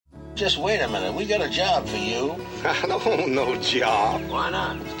Just wait a minute. We got a job for you. I don't want no job. Why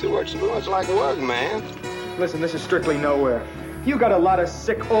not? Too much like work, man. Listen, this is strictly nowhere. You got a lot of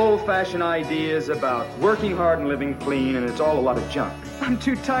sick, old-fashioned ideas about working hard and living clean, and it's all a lot of junk. I'm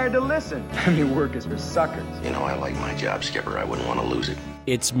too tired to listen. I mean, work is for suckers. You know, I like my job, Skipper. I wouldn't want to lose it.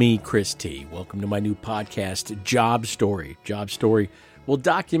 It's me, Chris T. Welcome to my new podcast, Job Story. Job Story will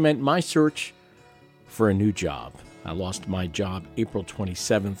document my search for a new job. I lost my job April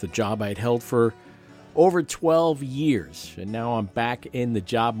 27th, a job I had held for over 12 years. And now I'm back in the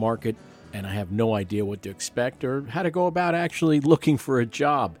job market, and I have no idea what to expect or how to go about actually looking for a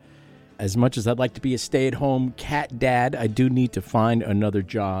job. As much as I'd like to be a stay-at-home cat dad, I do need to find another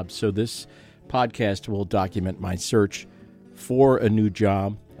job. So this podcast will document my search for a new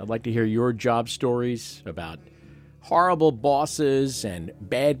job. I'd like to hear your job stories about horrible bosses and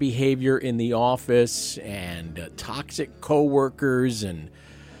bad behavior in the office and toxic coworkers and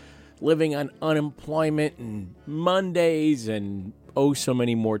living on unemployment and Mondays and so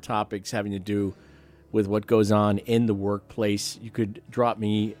many more topics having to do with what goes on in the workplace. You could drop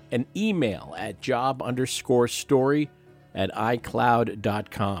me an email at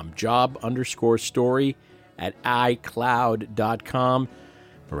job_story@icloud.com. job_story@icloud.com.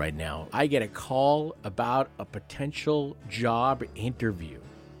 But right now, I get a call about a potential job interview.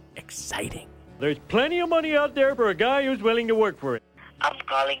 Exciting. There's plenty of money out there for a guy who's willing to work for it. I'm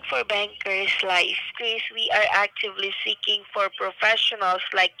calling for Bankers Life. Chris, we are actively seeking for professionals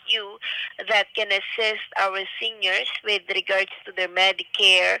like you that can assist our seniors with regards to their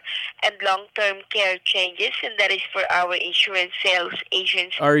Medicare and long-term care changes, and that is for our insurance sales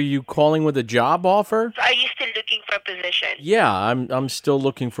agents. Are you calling with a job offer? Are you still looking for a position? Yeah, I'm still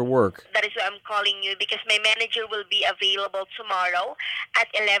looking for work. That is why I'm calling you, because my manager will be available tomorrow at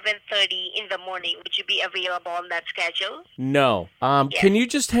 11:30 in the morning. Would you be available on that schedule? No. Can you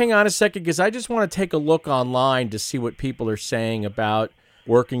just hang on a second? Because I just want to take a look online to see what people are saying about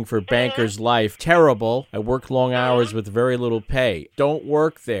working for Bankers Life. Terrible. I work long hours with very little pay. Don't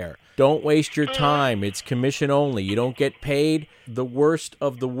work there. Don't waste your time. It's commission only. You don't get paid. The worst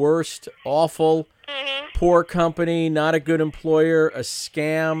of the worst. Awful. Poor company. Not a good employer. A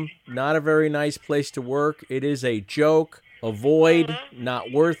scam. Not a very nice place to work. It is a joke. Avoid.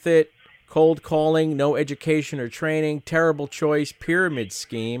 Not worth it. Cold calling, no education or training, terrible choice, pyramid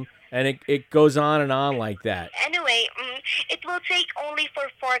scheme, and it goes on and on like that. Anyway, it will take only for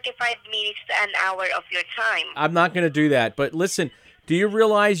 45 minutes to an hour of your time. I'm not going to do that, but listen, do you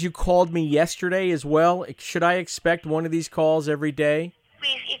realize you called me yesterday as well? Should I expect one of these calls every day?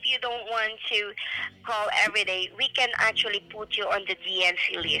 Please, if you don't want to call every day, we can actually put you on the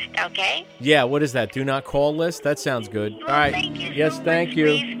DNC list, okay? Yeah, what is that? Do not call list? That sounds good. Well, all right. thank you yes, so thank much, you.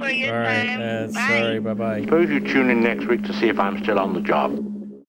 Please, for your all right. time. Bye. Sorry. Bye-bye. Suppose you tune in next week to see if I'm still on the job.